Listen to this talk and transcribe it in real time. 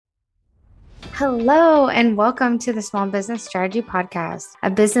Hello, and welcome to the Small Business Strategy Podcast,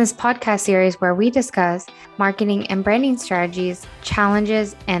 a business podcast series where we discuss marketing and branding strategies,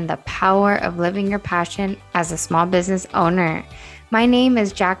 challenges, and the power of living your passion as a small business owner. My name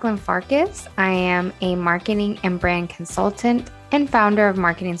is Jacqueline Farkas. I am a marketing and brand consultant and founder of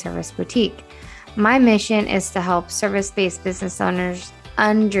Marketing Service Boutique. My mission is to help service-based business owners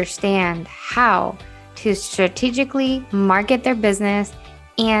understand how to strategically market their business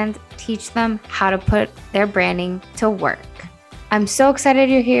and teach them how to put their branding to work. I'm so excited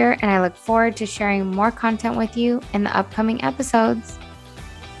you're here, and I look forward to sharing more content with you in the upcoming episodes.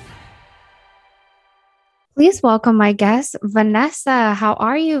 Please welcome my guest, Vanessa. How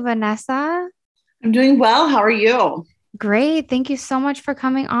are you, Vanessa? I'm doing well. How are you? Great. Thank you so much for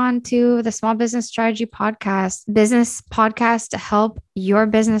coming on to the Small Business Strategy Podcast, business podcast to help your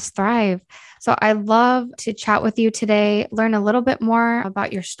business thrive. So I'd love to chat with you today, learn a little bit more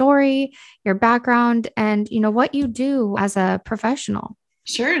about your story, your background, and what you do as a professional.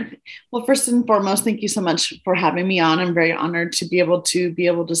 Sure. Well, first and foremost, thank you so much for having me on. I'm very honored to be able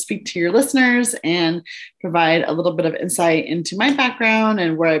to speak to your listeners and provide a little bit of insight into my background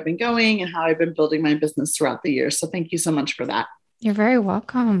and where I've been going and how I've been building my business throughout the years. So thank you so much for that. You're very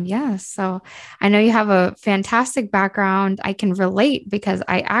welcome. Yes. So I know you have a fantastic background. I can relate because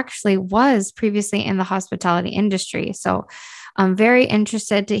I actually was previously in the hospitality industry. So I'm very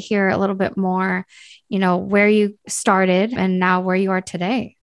interested to hear a little bit more, where you started and now where you are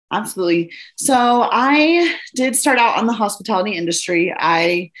today. Absolutely. So I did start out on the hospitality industry.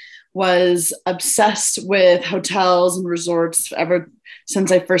 I was obsessed with hotels and resorts ever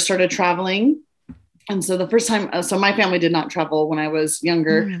since I first started traveling. And so the first time, so my family did not travel when I was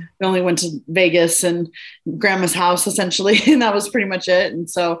younger. We only went to Vegas and grandma's house essentially. And that was pretty much it. And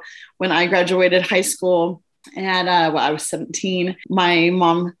so when I graduated high school and I was 17, my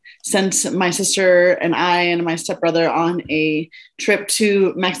mom sent my sister and I and my stepbrother on a trip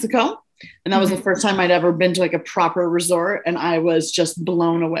to Mexico. And that was the first time I'd ever been to like a proper resort. And I was just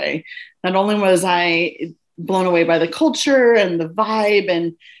blown away. Not only was I blown away by the culture and the vibe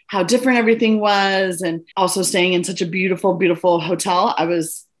and how different everything was, and also staying in such a beautiful, beautiful hotel. I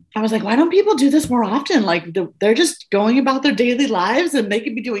was like, why don't people do this more often? Like they're just going about their daily lives and they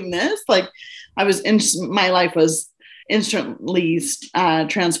could be doing this. Like my life was instantly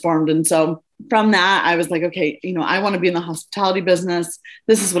transformed. And so from that, I was like, okay, I want to be in the hospitality business.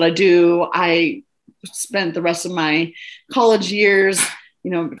 This is what I do. I spent the rest of my college years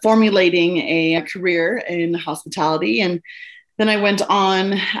formulating a career in hospitality. And then I went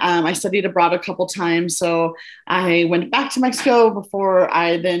on, I studied abroad a couple times. So I went back to Mexico before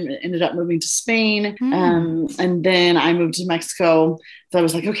I then ended up moving to Spain. And then I moved to Mexico. So I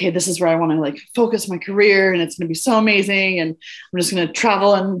was like, okay, this is where I want to focus my career, and it's going to be so amazing. And I'm just going to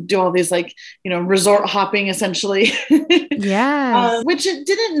travel and do all these resort hopping essentially. Yes. Which it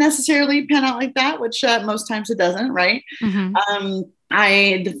didn't necessarily pan out like that, which most times it doesn't, right?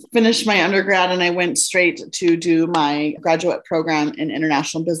 I finished my undergrad and I went straight to do my graduate program in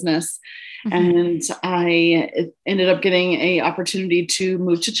international business. And I ended up getting an opportunity to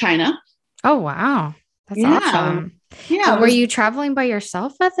move to China. Oh, wow. That's awesome. Yeah. Were you traveling by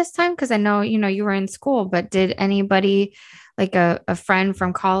yourself at this time? Because I know, you were in school, but did anybody like a friend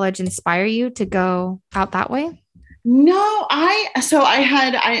from college inspire you to go out that way? No,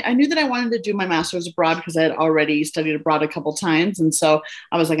 I knew that I wanted to do my master's abroad because I had already studied abroad a couple times. And so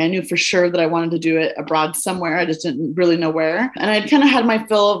I was like, I knew for sure that I wanted to do it abroad somewhere. I just didn't really know where. And I'd kind of had my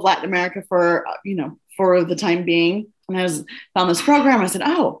fill of Latin America for the time being. And found this program. I said,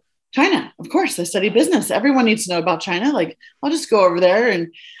 oh, China, of course, I study business. Everyone needs to know about China. Like, I'll just go over there.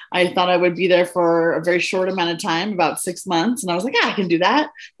 And I thought I would be there for a very short amount of time, about 6 months. And I was like, I can do that.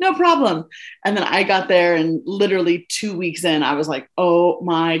 No problem. And then I got there, and literally 2 weeks in, I was like, oh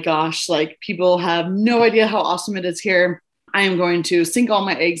my gosh, people have no idea how awesome it is here. I am going to sink all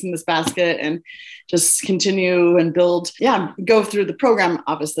my eggs in this basket and just continue and go through the program,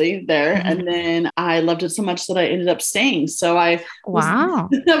 obviously there. And then I loved it so much that I ended up staying. So wow.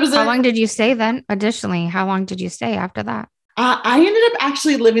 How long did you stay then? Additionally, how long did you stay after that? I ended up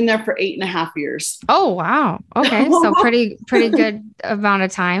actually living there for 8.5 years. Oh, wow. Okay. So pretty good amount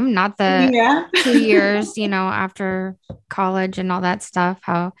of time, not the 2 years, after college and all that stuff,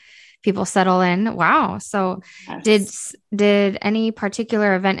 how people settle in. Wow. So yes. Did any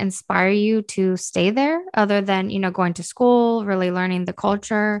particular event inspire you to stay there other than, going to school, really learning the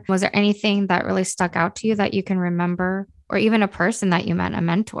culture? Was there anything that really stuck out to you that you can remember, or even a person that you met, a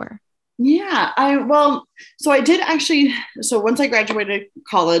mentor? Yeah, so once I graduated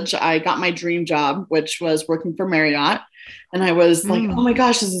college, I got my dream job, which was working for Marriott. And I was like, oh my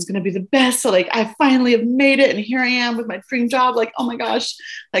gosh, this is going to be the best. So like, I finally have made it. And here I am with my dream job. Like, oh my gosh,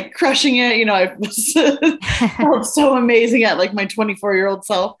 like crushing it. You know, I was felt so amazing at like my 24-year-old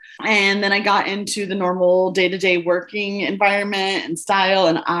self. And then I got into the normal day-to-day working environment and style.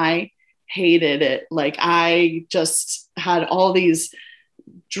 And I hated it. Like I just had all these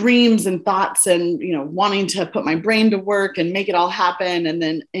dreams and thoughts and, you know, wanting to put my brain to work and make it all happen. And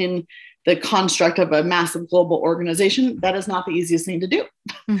then in the construct of a massive global organization, that is not the easiest thing to do.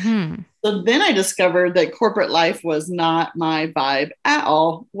 Mm-hmm. So then I discovered that corporate life was not my vibe at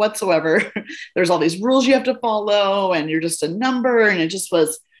all whatsoever. There's all these rules you have to follow and you're just a number. And it just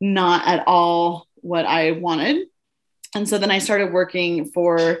was not at all what I wanted. And so then I started working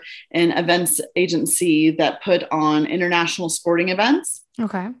for an events agency that put on international sporting events.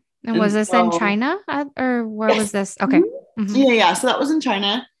 Okay. And was this in China or where was this? Okay. Mm-hmm. Yeah. So that was in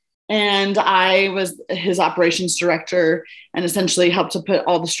China. And I was his operations director and essentially helped to put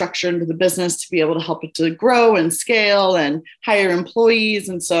all the structure into the business to be able to help it to grow and scale and hire employees.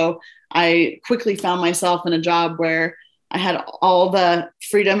 And so I quickly found myself in a job where I had all the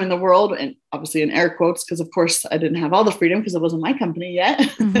freedom in the world, and obviously in air quotes, because of course I didn't have all the freedom because it wasn't my company yet.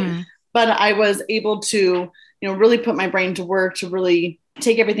 Mm-hmm. But I was able to, you know, really put my brain to work to really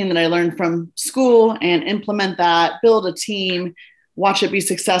take everything that I learned from school and implement that, build a team, watch it be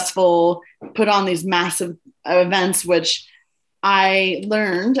successful, put on these massive events, which I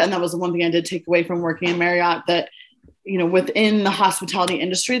learned. And that was the one thing I did take away from working in Marriott, that, you know, within the hospitality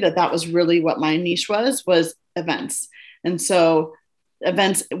industry, that was really what my niche was events. And so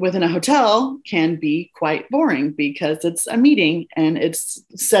events within a hotel can be quite boring because it's a meeting and it's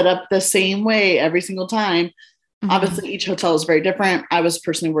set up the same way every single time. Mm-hmm. Obviously, each hotel is very different. I was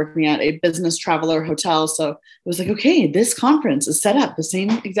personally working at a business traveler hotel. So it was like, okay, this conference is set up the same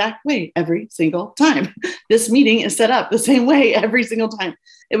exact way every single time. This meeting is set up the same way every single time.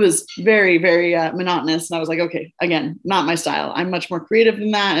 It was very, very monotonous. And I was like, okay, again, not my style. I'm much more creative than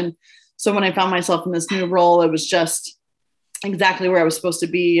that. And so when I found myself in this new role, it was just exactly where I was supposed to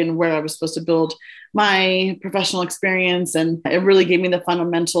be and where I was supposed to build my professional experience. And it really gave me the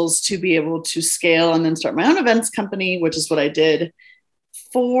fundamentals to be able to scale and then start my own events company, which is what I did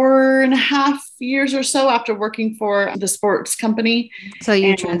 4.5 years or so after working for the sports company. So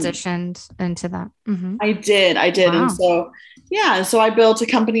you transitioned into that. Mm-hmm. I did. Wow. And so, yeah, so I built a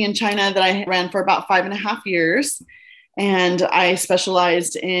company in China that I ran for about 5.5 years. And I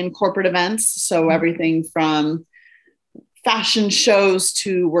specialized in corporate events. So everything from fashion shows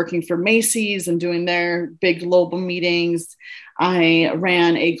to working for Macy's and doing their big global meetings. I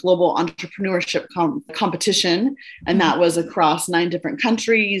ran a global entrepreneurship competition, and that was across 9 different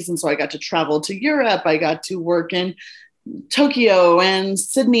countries. And so I got to travel to Europe. I got to work in Tokyo and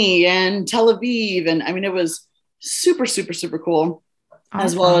Sydney and Tel Aviv. And I mean, it was super, super, super cool, awesome.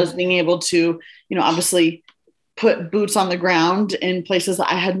 As well as being able to, you know, obviously put boots on the ground in places that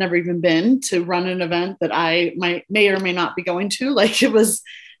I had never even been to run an event that I may or may not be going to. Like it was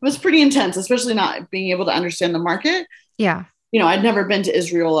pretty intense, especially not being able to understand the market. Yeah. You know, I'd never been to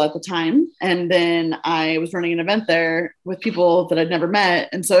Israel at the time. And then I was running an event there with people that I'd never met.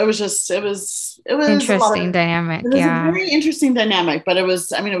 And so it was interesting dynamic. It was a very interesting dynamic, but it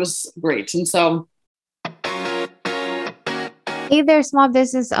was great. And so. Hey there, small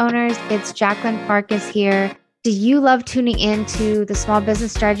business owners. It's Jacqueline Farkas here. Do you love tuning into the Small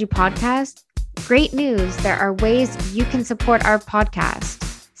Business Strategy Podcast? Great news. There are ways you can support our podcast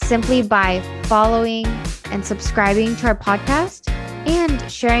simply by following and subscribing to our podcast and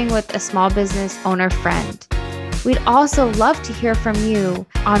sharing with a small business owner friend. We'd also love to hear from you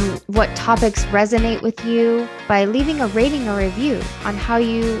on what topics resonate with you by leaving a rating or review on how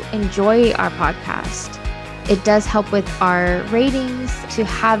you enjoy our podcast. It does help with our ratings to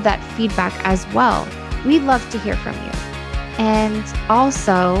have that feedback as well. We'd love to hear from you. And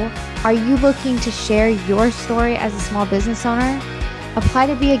also, are you looking to share your story as a small business owner? Apply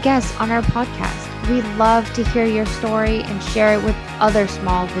to be a guest on our podcast. We'd love to hear your story and share it with other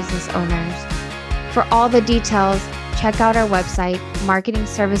small business owners. For all the details, check out our website,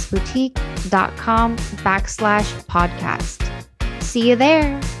 marketingserviceboutique.com/podcast. See you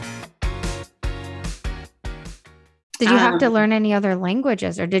there. Did you have to learn any other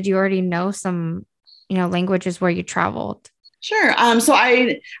languages, or did you already know some languages where you traveled? Sure. So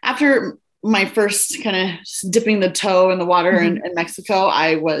after my first kind of dipping the toe in the water in Mexico,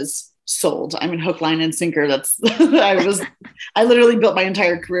 I was sold. I mean, hook, line, and sinker. I literally built my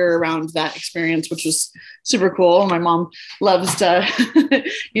entire career around that experience, which was super cool. My mom loves to,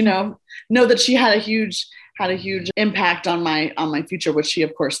 know that she had a huge impact on my future, which she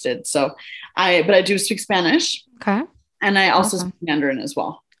of course did. So but I do speak Spanish. Okay. And I also Awesome. speak Mandarin as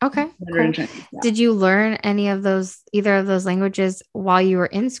well. Okay, Mandarin cool. Chinese. Yeah. Did you learn either of those languages while you were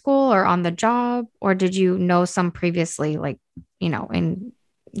in school or on the job, or did you know some previously, like, in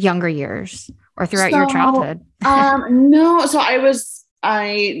younger years or throughout your So, childhood? no. So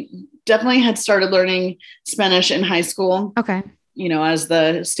I definitely had started learning Spanish in high school. Okay. As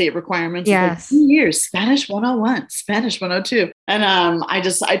the state requirements, like Yes. 2 years, Spanish 101, Spanish 102. And I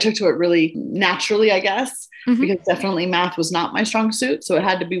took to it really naturally, I guess, Mhm. because definitely math was not my strong suit. So it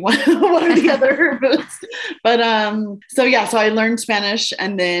had to be one or the other. So I learned Spanish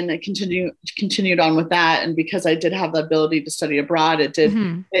and then continued on with that. And because I did have the ability to study abroad, it did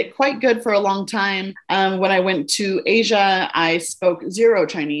Mhm. it quite good for a long time. When I went to Asia, I spoke zero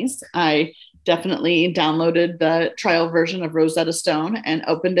Chinese. I definitely downloaded the trial version of Rosetta Stone and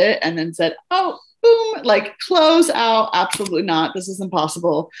opened it and then said, oh, boom, like close out. Absolutely not. This is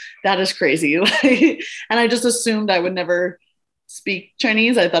impossible. That is crazy. And I just assumed I would never speak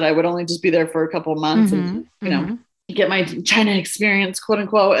Chinese. I thought I would only just be there for a couple of months and, get my China experience, quote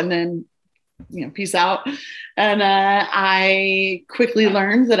unquote, and then peace out. And I quickly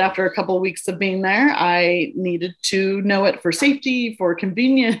learned that after a couple of weeks of being there, I needed to know it for safety, for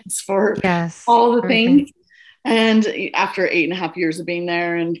convenience, for Yes. all the Everything. things. And after 8.5 years of being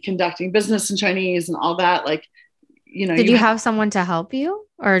there and conducting business in Chinese and all that, Did you have someone to help you,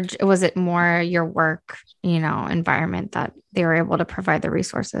 or was it more your work, environment that they were able to provide the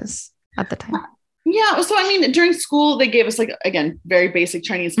resources at the time? Yeah. So, during school, they gave us again, very basic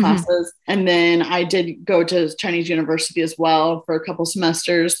Chinese classes. And then I did go to Chinese university as well for a couple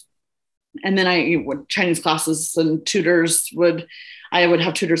semesters. And then I would Chinese classes and I would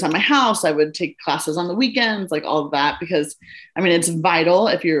have tutors at my house. I would take classes on the weekends, like all of that, because it's vital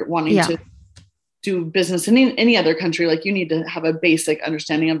if you're wanting to do business in any other country. Like you need to have a basic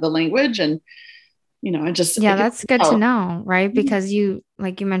understanding of the language and that's good to know, right? Because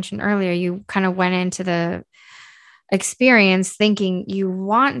like you mentioned earlier, you kind of went into the experience thinking you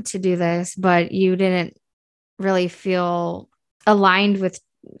want to do this, but you didn't really feel aligned with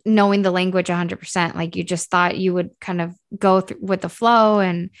knowing the language 100%. Like you just thought you would kind of go with the flow.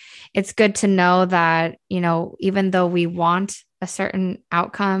 And it's good to know that, even though we want a certain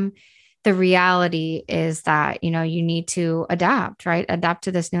outcome, the reality is that, you need to adapt, right? Adapt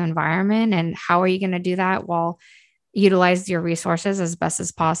to this new environment. And how are you going to do that? Well, utilize your resources as best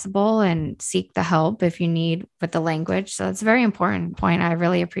as possible and seek the help if you need with the language. So it's a very important point. I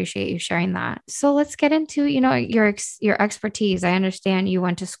really appreciate you sharing that. So let's get into, your expertise. I understand you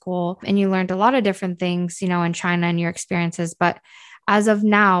went to school and you learned a lot of different things, in China and your experiences, but as of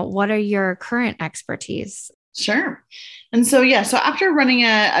now, what are your current expertise? Sure. And so after running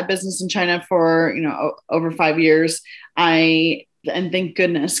a business in China for, over 5 years, and thank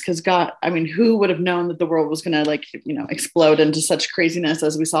goodness, because God, who would have known that the world was going to explode into such craziness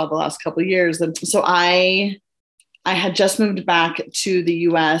as we saw the last couple of years. And so I had just moved back to the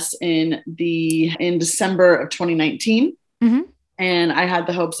US in December of 2019. Mm-hmm. And I had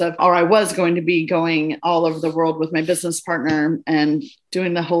the hopes I was going to be going all over the world with my business partner and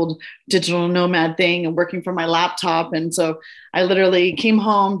doing the whole digital nomad thing and working from my laptop. And so I literally came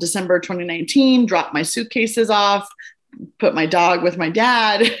home December 2019, dropped my suitcases off, put my dog with my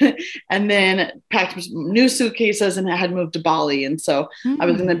dad, and then packed new suitcases and I had moved to Bali. And so I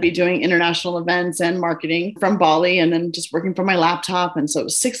was going to be doing international events and marketing from Bali and then just working from my laptop. And so it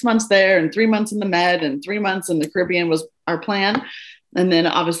was 6 months there and 3 months in the Med and 3 months in the Caribbean was our plan. And then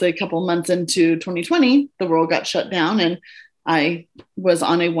obviously a couple of months into 2020, the world got shut down and I was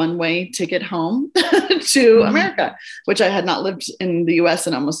on a one-way ticket home to America, which I had not lived in the US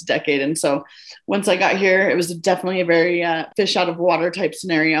in almost a decade. And so once I got here, it was definitely a very fish out of water type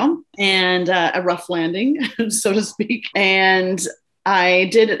scenario and a rough landing, so to speak. And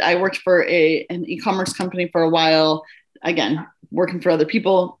I worked for an e-commerce company for a while. Again, working for other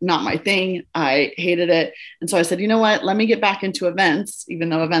people, not my thing. I hated it. And so I said, you know what, let me get back into events, even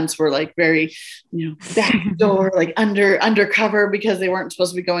though events were very, backdoor, undercover because they weren't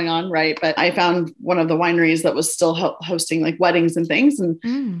supposed to be going on. Right. But I found one of the wineries that was still hosting weddings and things.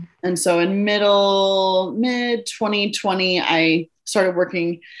 And so in mid 2020, I started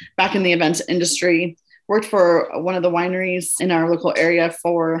working back in the events industry, worked for one of the wineries in our local area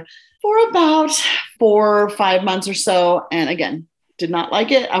for about 4 or 5 months or so. And again, did not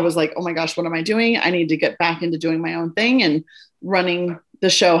like it. I was like, oh my gosh, what am I doing? I need to get back into doing my own thing and running the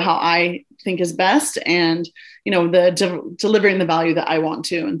show how I think is best and, delivering the value that I want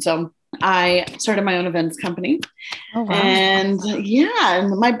to. And so I started my own events company. Oh, wow. And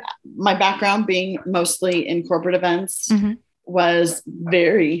and my background being mostly in corporate events was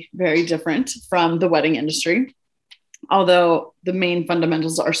very, very different from the wedding industry. although the main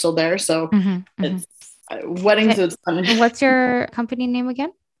fundamentals are still there. So it's weddings. So it's fun. What's your company name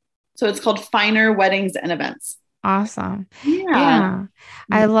again? So it's called Finer Weddings and Events. Awesome. Yeah.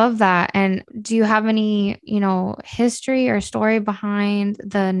 I love that. And do you have any, history or story behind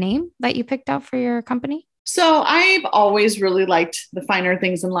the name that you picked out for your company? So I've always really liked the finer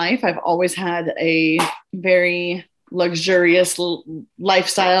things in life. I've always had a very luxurious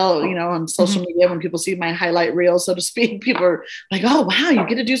lifestyle, on social media. When people see my highlight reel, so to speak, people are like, oh, wow, you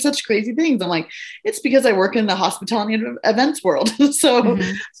get to do such crazy things. I'm like, it's because I work in the hospitality and events world. So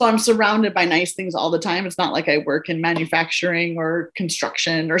I'm surrounded by nice things all the time. It's not like I work in manufacturing or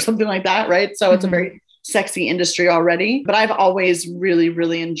construction or something like that. Right. So it's a very sexy industry already, but I've always really,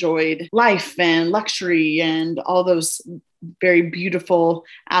 really enjoyed life and luxury and all those very beautiful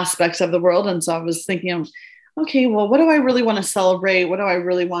aspects of the world. And so I was thinking, okay, well, what do I really want to celebrate? What do I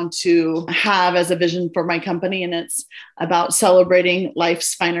really want to have as a vision for my company? And it's about celebrating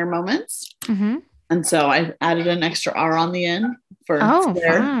life's finer moments. And so I added an extra R on the end for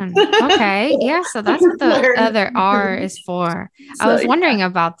fun. Okay. Yeah. So that's what the other R is for. So, I was wondering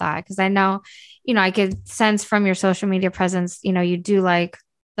about that because I know, I could sense from your social media presence, you do like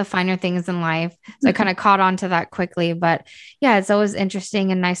the finer things in life. So I kind of caught on to that quickly. But yeah, it's always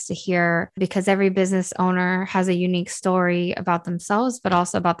interesting and nice to hear because every business owner has a unique story about themselves, but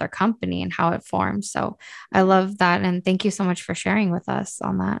also about their company and how it forms. So I love that. And thank you so much for sharing with us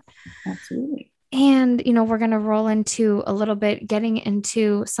on that. Absolutely. And, we're going to roll into a little bit, getting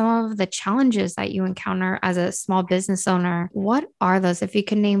into some of the challenges that you encounter as a small business owner. What are those? If you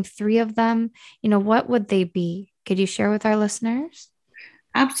can name 3 of them, what would they be? Could you share with our listeners?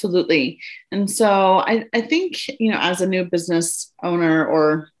 Absolutely. And so I think, as a new business owner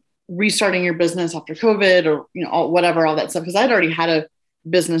or restarting your business after COVID or, whatever, all that stuff, because I'd already had a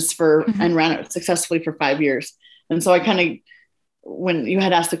business and ran it successfully for 5 years. And so I kind of, when you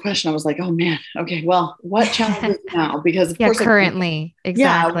had asked the question, I was like, oh man, okay, well, what challenges now? Because of course, currently,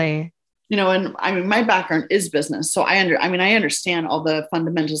 exactly. And I mean, my background is business. So I understand all the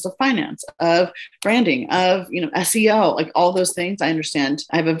fundamentals of finance, of branding, of, SEO, like all those things. I understand.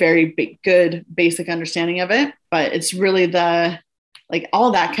 I have a very good basic understanding of it, but it's really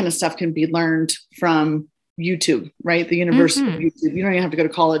all that kind of stuff can be learned from YouTube, right? The University of YouTube. You don't even have to go to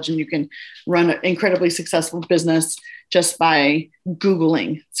college and you can run an incredibly successful business just by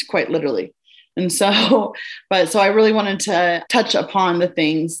Googling. It's quite literally. And so I really wanted to touch upon the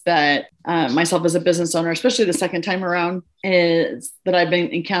things that myself as a business owner, especially the second time around, is that I've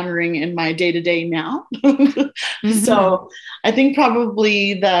been encountering in my day-to-day now. So I think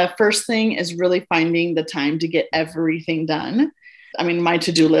probably the first thing is really finding the time to get everything done. I mean, my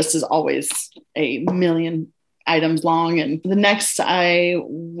to-do list is always a million items long. And the next I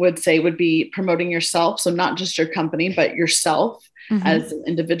would say would be promoting yourself. So not just your company, but yourself as an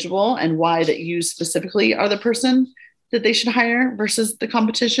individual and why that you specifically are the person that they should hire versus the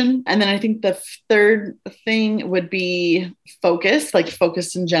competition. And then I think the third thing would be focus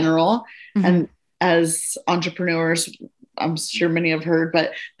in general. And as entrepreneurs, I'm sure many have heard,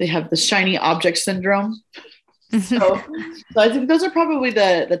 but they have the shiny object syndrome. So I think those are probably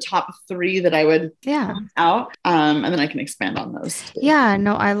the top 3 that I would point out. And then I can expand on those too. Yeah,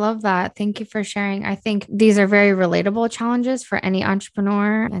 no, I love that. Thank you for sharing. I think these are very relatable challenges for any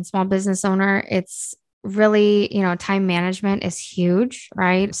entrepreneur and small business owner. It's really, time management is huge,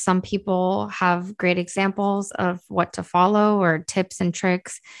 right? Some people have great examples of what to follow or tips and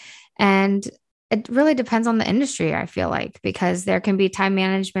tricks. And it really depends on the industry, I feel like, because there can be time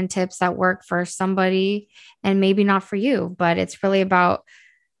management tips that work for somebody and maybe not for you, but it's really about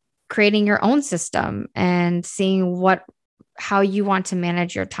creating your own system and seeing how you want to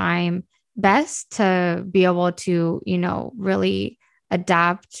manage your time best to be able to, really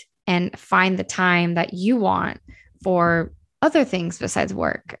adapt and find the time that you want for other things besides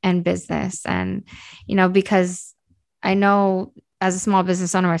work and business. And, because I know as a small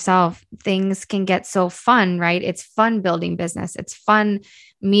business owner myself, things can get so fun, right? It's fun building business. It's fun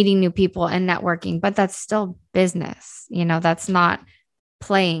meeting new people and networking, but that's still business. That's not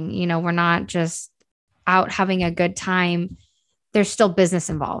playing. We're not just out having a good time. There's still business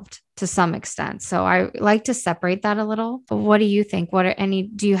involved to some extent. So I like to separate that a little. But what do you think?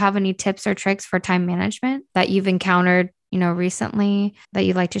 Do you have any tips or tricks for time management that you've encountered, recently that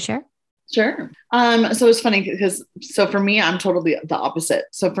you'd like to share? Sure. So it's funny because for me, I'm totally the opposite.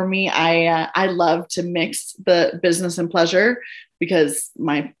 So for me, I love to mix the business and pleasure because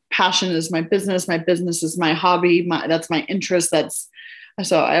my passion is my business is my hobby. That's my interest.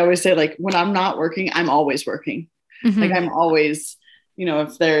 So I always say when I'm not working, I'm always working. Like I'm always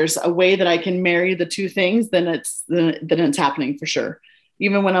if there's a way that I can marry the two things, then it's happening for sure.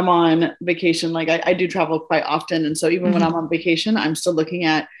 Even when I'm on vacation, like I do travel quite often. And so even when I'm on vacation, I'm still looking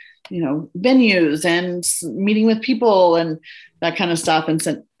at, venues and meeting with people and that kind of stuff.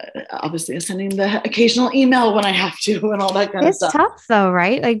 And obviously sending the occasional email when I have to and all that kind of stuff. It's tough though,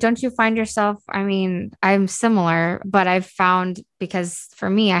 right? Like, don't you find yourself, I mean, I'm similar, but I've found, because for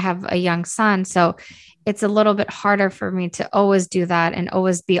me, I have a young son, so it's a little bit harder for me to always do that and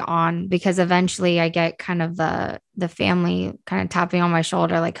always be on, because eventually I get kind of the family kind of tapping on my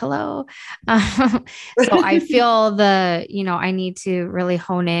shoulder, like, hello. So I feel I need to really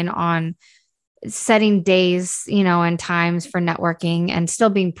hone in on setting days, and times for networking and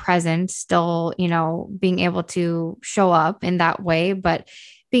still being present, still, being able to show up in that way, but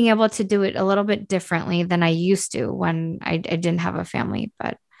being able to do it a little bit differently than I used to when I didn't have a family.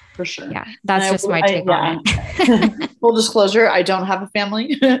 But for sure. Yeah, that's just my take on it. Full disclosure, I don't have a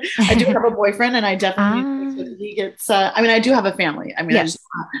family. I do have a boyfriend, and I definitely he gets. I do have a family. Yes.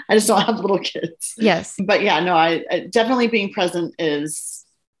 I just don't have little kids. Yes. But yeah, no, I definitely being present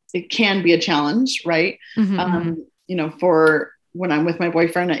it can be a challenge, right? For when I'm with my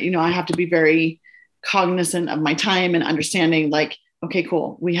boyfriend, I have to be very cognizant of my time and understanding, like, okay,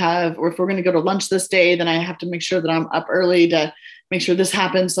 cool. or if we're going to go to lunch this day, then I have to make sure that I'm up early to make sure this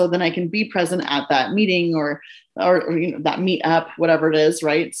happens, so then I can be present at that meeting or that meet up, whatever it is.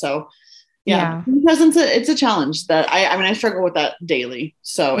 Right. So yeah. Presence, it's a challenge that I struggle with that daily.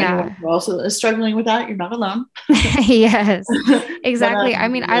 So anyone who also is struggling with that, you're not alone. Yes, exactly.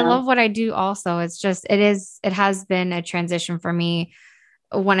 But, I love what I do also. It's just, it has been a transition for me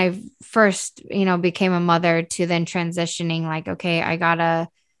when I first, became a mother, to then transitioning, like, okay, I gotta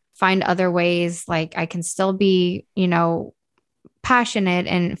find other ways. Like, I can still be, passionate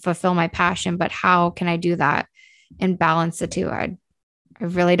and fulfill my passion, but how can I do that and balance the two? I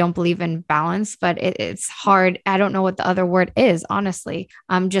really don't believe in balance, but it's hard. I don't know what the other word is, honestly.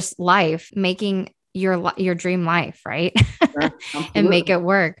 Just life, making your dream life, right? Sure, and make it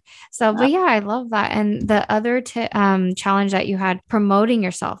work. So, but yeah, I love that. And the other challenge that you had, promoting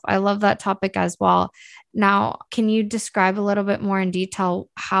yourself, I love that topic as well. Now, can you describe a little bit more in detail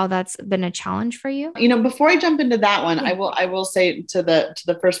how that's been a challenge for you? Before I jump into that one, I will say to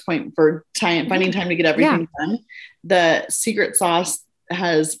the first point for finding time to get everything done. The secret sauce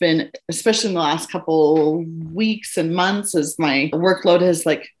has been, especially in the last couple weeks and months, as my workload has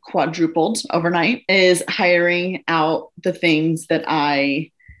like quadrupled overnight, is hiring out the things that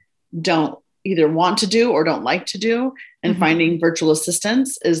I don't either want to do or don't like to do. And finding virtual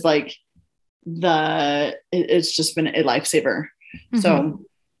assistants is like it's just been a lifesaver. So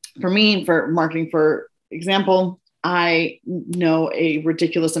for me, for marketing, for example, I know a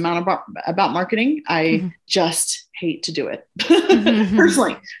ridiculous amount about marketing. I just hate to do it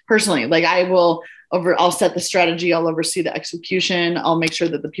personally. Like I'll set the strategy. I'll oversee the execution. I'll make sure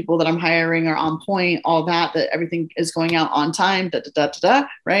that the people that I'm hiring are on point, all that everything is going out on time,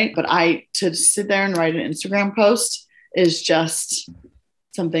 right? But to sit there and write an Instagram post is just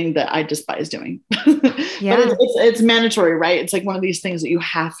something that I despise doing. But it's mandatory, right? It's like one of these things that you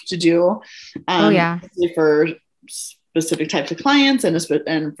have to do. For specific types of clients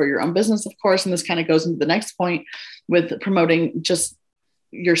and for your own business, of course. And this kind of goes into the next point with promoting just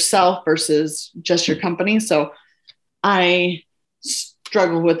yourself versus just your company. So I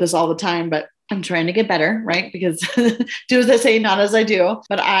struggle with this all the time, but I'm trying to get better, right? Because do as I say, not as I do.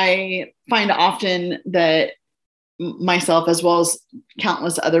 But I find often that myself, as well as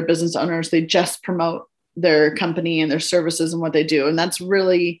countless other business owners, they just promote their company and their services and what they do. And that's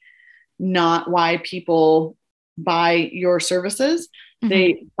really not why people buy your services.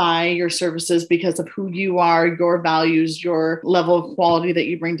 They buy your services because of who you are, your values, your level of quality that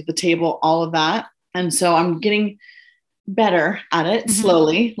you bring to the table, all of that. And so I'm getting better at it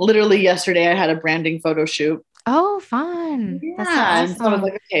slowly. Literally yesterday, I had a branding photo shoot. Oh, fun. Yeah. That's awesome. And so I was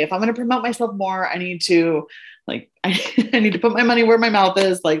like, okay, if I'm going to promote myself more, I need to I need to put my money where my mouth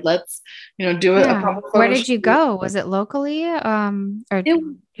is. Like, let's, do it. Where did you go? Was it locally? Or your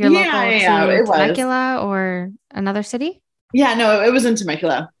local to Temecula or another city? Yeah, no, it was in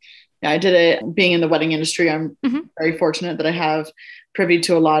Temecula. Yeah, I did it. Being in the wedding industry, I'm very fortunate that I have privy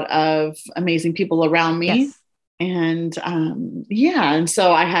to a lot of amazing people around me. Yes. And and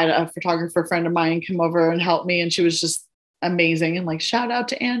so I had a photographer friend of mine come over and help me, and she was just amazing. And like, shout out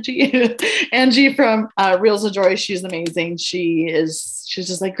to Angie, Angie from Reels of Joy. She's amazing. She's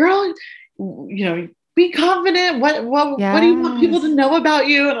just like, girl, be confident. What do you want people to know about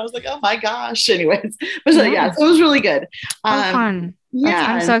you? And I was like, oh my gosh. Anyways, but so it was really good. Fun.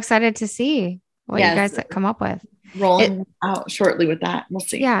 Yeah. I'm so excited to see what you guys come up with. rolling out shortly with that. We'll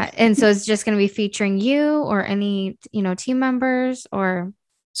see. Yeah. And so it's just going to be featuring you or any, team members or.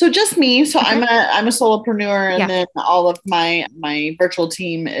 So just me. So Okay. I'm a solopreneur, and Yeah. then all of my virtual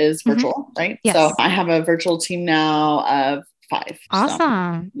team is virtual, right? Yes. So I have a virtual team now of 5.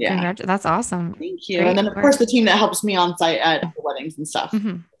 Awesome. So, yeah. That's awesome. Thank you. Great and then of course the team that helps me on site at the weddings and stuff as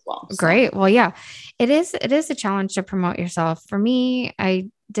well. So. Great. Well, yeah, it is a challenge to promote yourself. For me, I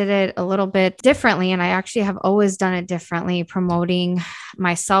did it a little bit differently, and I actually have always done it differently, promoting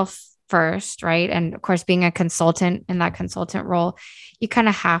myself first, right? And of course, being a consultant in that consultant role, you kind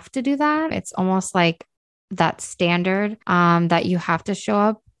of have to do that. It's almost like that standard that you have to show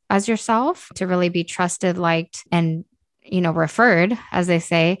up as yourself to really be trusted, liked, and referred, as they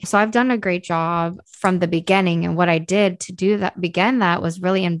say. So I've done a great job from the beginning. And what I did to do that, begin that, was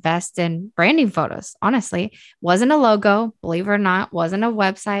really invest in branding photos. Honestly, wasn't a logo, believe it or not, wasn't a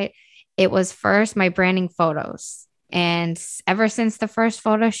website. It was first my branding photos. And ever since the first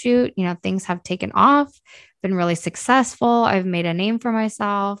photo shoot, things have taken off, been really successful. I've made a name for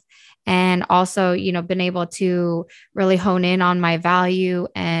myself. And also, been able to really hone in on my value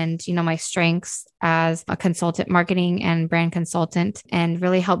and, my strengths as a consultant, marketing and brand consultant, and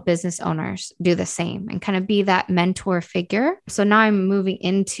really help business owners do the same and kind of be that mentor figure. So now I'm moving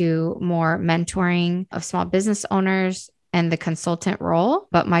into more mentoring of small business owners and the consultant role,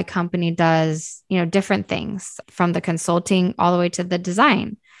 but my company does, different things from the consulting all the way to the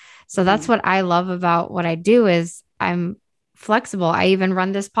design. So that's what I love about what I do is I'm flexible. I even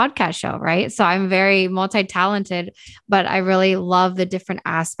run this podcast show, right? So I'm very multi-talented, but I really love the different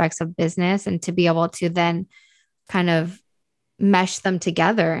aspects of business and to be able to then kind of mesh them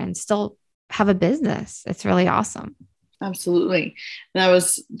together and still have a business. It's really awesome. Absolutely. And I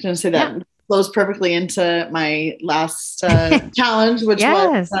was going to say that flows perfectly into my last challenge, which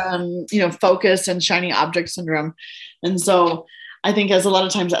was, focus and shiny object syndrome. And so I think as a lot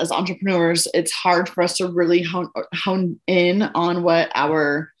of times as entrepreneurs, it's hard for us to really hone in on what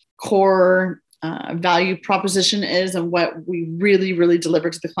our core value proposition is and what we really, really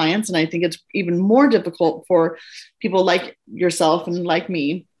deliver to the clients. And I think it's even more difficult for people like yourself and like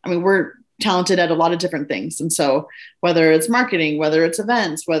me. I mean, we're talented at a lot of different things. And so whether it's marketing, whether it's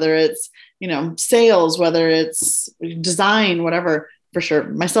events, whether it's, sales, whether it's design, whatever, for sure.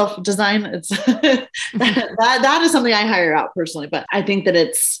 Myself design, it's that is something I hire out personally, but I think that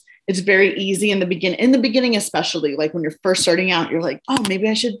it's very easy in the beginning, especially like when you're first starting out, you're like, oh, maybe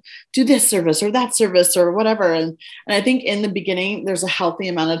I should do this service or that service or whatever. And I think in the beginning, there's a healthy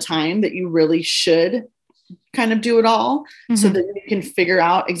amount of time that you really should kind of do it all so that you can figure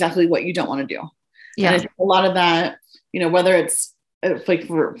out exactly what you don't want to do. Yeah. And I think a lot of that, whether it's like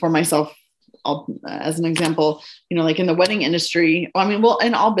for myself, as an example, like in the wedding industry,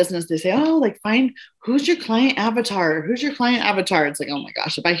 in all business, they say, oh, like find who's your client avatar? Who's your client avatar? It's like, oh my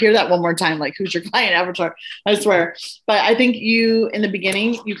gosh, if I hear that one more time, like who's your client avatar? I swear. But I think in the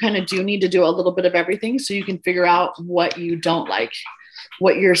beginning, you kind of do need to do a little bit of everything so you can figure out what you don't like,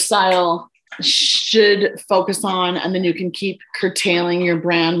 what your style should focus on, and then you can keep curtailing your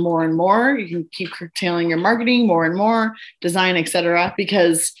brand more and more. You can keep curtailing your marketing more and more, design, etc.,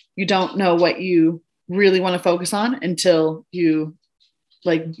 because you don't know what you really want to focus on until you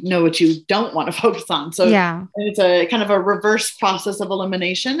know what you don't want to focus on. So it's a kind of a reverse process of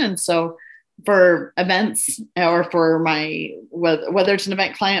elimination. And so for events or for whether it's an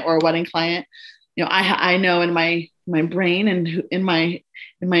event client or a wedding client, I know in my brain and in my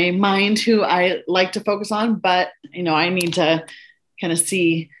mind who I like to focus on, but I need to kind of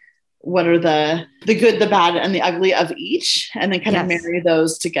see what are the good, the bad, and the ugly of each, and then kind of marry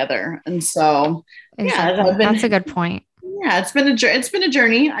those together. And so, that's a good point. Yeah, it's been a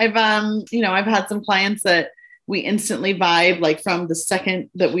journey. I've had some clients that we instantly vibe, like from the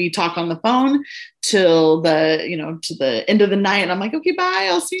second that we talk on the phone till to the end of the night. And I'm like, okay, bye.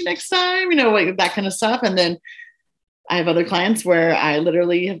 I'll see you next time, like that kind of stuff. And then I have other clients where I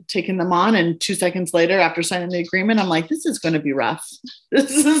literally have taken them on, and 2 seconds later, after signing the agreement, I'm like, this is going to be rough. This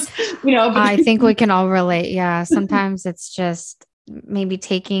is, I think we can all relate. Yeah. Sometimes it's just maybe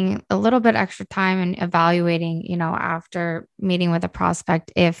taking a little bit extra time and evaluating, after meeting with a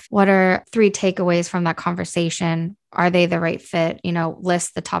prospect, what are 3 takeaways from that conversation? Are they the right fit?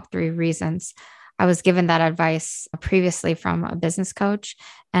 List the top 3 reasons. I was given that advice previously from a business coach,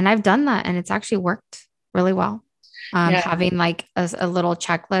 and I've done that, and it's actually worked really well. Having like a little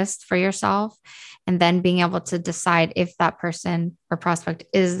checklist for yourself, and then being able to decide if that person or prospect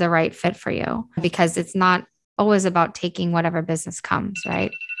is the right fit for you, because it's not always about taking whatever business comes,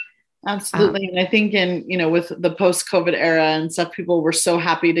 right? Absolutely. And I think with the post-COVID era and stuff, people were so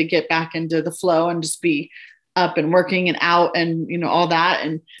happy to get back into the flow and just be up and working and out and, all that.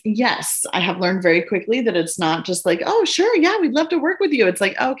 And yes, I have learned very quickly that it's not just like, oh, sure. Yeah, we'd love to work with you. It's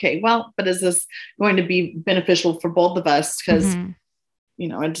like, okay, well, but is this going to be beneficial for both of us? Because,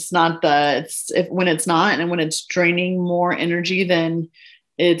 it's not when it's not, and when it's draining more energy than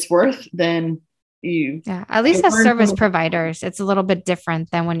it's worth, then at least as service providers, it's a little bit different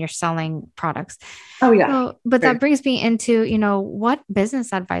than when you're selling products. Oh yeah. But that brings me into, what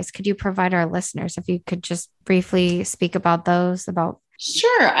business advice could you provide our listeners? If you could just briefly speak about those.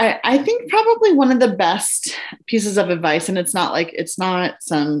 Sure. I think probably one of the best pieces of advice, and it's not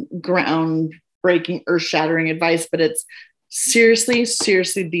some groundbreaking, earth shattering advice, but it's seriously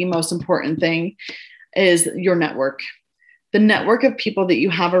the most important thing, is your network. The network of people that you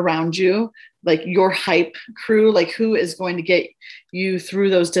have around you, like your hype crew, like who is going to get you through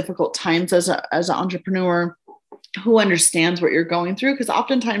those difficult times as an entrepreneur, who understands what you're going through. Because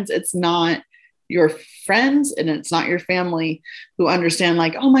oftentimes it's not your friends and it's not your family who understand,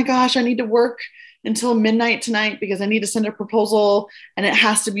 like, oh my gosh, I need to work until midnight tonight because I need to send a proposal and it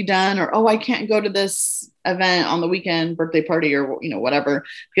has to be done. Or, oh, I can't go to this event on the weekend, birthday party, or, whatever,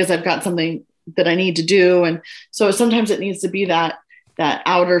 because I've got something that I need to do. And so sometimes it needs to be that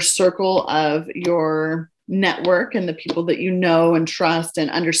outer circle of your network and the people that and trust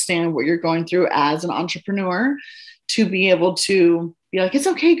and understand what you're going through as an entrepreneur, to be able to be like, it's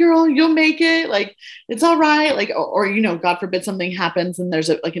okay, girl, you'll make it. Like, it's all right. Like, or, God forbid something happens and there's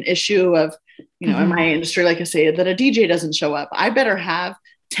an issue of, in my industry, like I say, that a DJ doesn't show up. I better have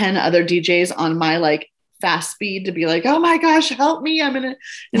 10 other DJs on my fast speed to be like, oh my gosh, help me. I'm in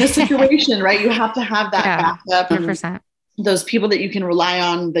a situation, right? You have to have that backup. 100%. Those people that you can rely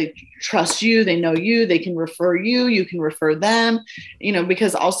on, they trust you, they know you, they can refer you, you can refer them,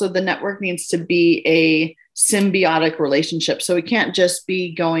 because also the network needs to be a symbiotic relationship. So it can't just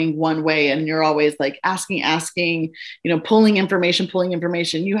be going one way and you're always asking, pulling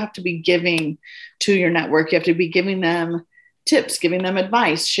information. You have to be giving to your network. You have to be giving them tips, giving them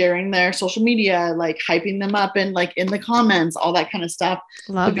advice, sharing their social media, hyping them up and in the comments, all that kind of stuff.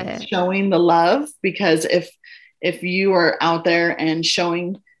 Love it. Showing the love, because if you are out there and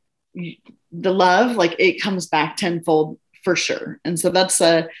showing the love, it comes back tenfold for sure. And so that's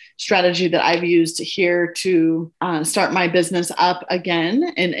a strategy that I've used here to start my business up again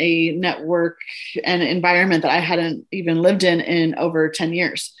in a network and environment that I hadn't even lived in over 10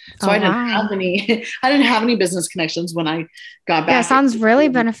 years. So I didn't have any business connections when I got back. Yeah, sounds really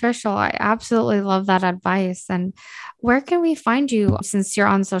beneficial. I absolutely love that advice. And where can we find you since you're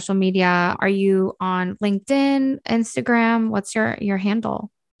on social media? Are you on LinkedIn, Instagram? What's your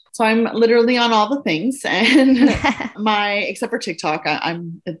handle? So I'm literally on all the things, and except for TikTok,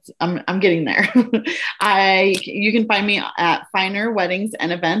 I'm getting there. You can find me at Finer Weddings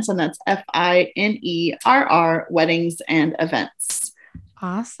and Events, and that's FINERR Weddings and Events.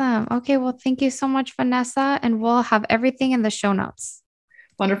 Awesome. Okay. Well, thank you so much, Vanessa, and we'll have everything in the show notes.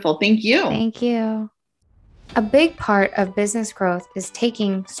 Wonderful. Thank you. Thank you. A big part of business growth is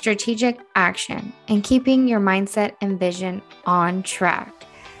taking strategic action and keeping your mindset and vision on track.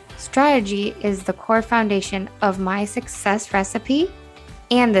 Strategy is the core foundation of my success recipe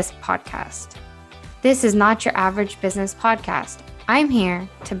and this podcast. This is not your average business podcast. I'm here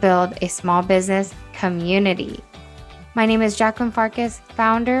to build a small business community. My name is Jacqueline Farkas,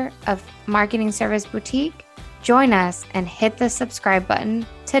 founder of Marketing Service Boutique. Join us and hit the subscribe button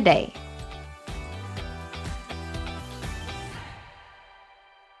today.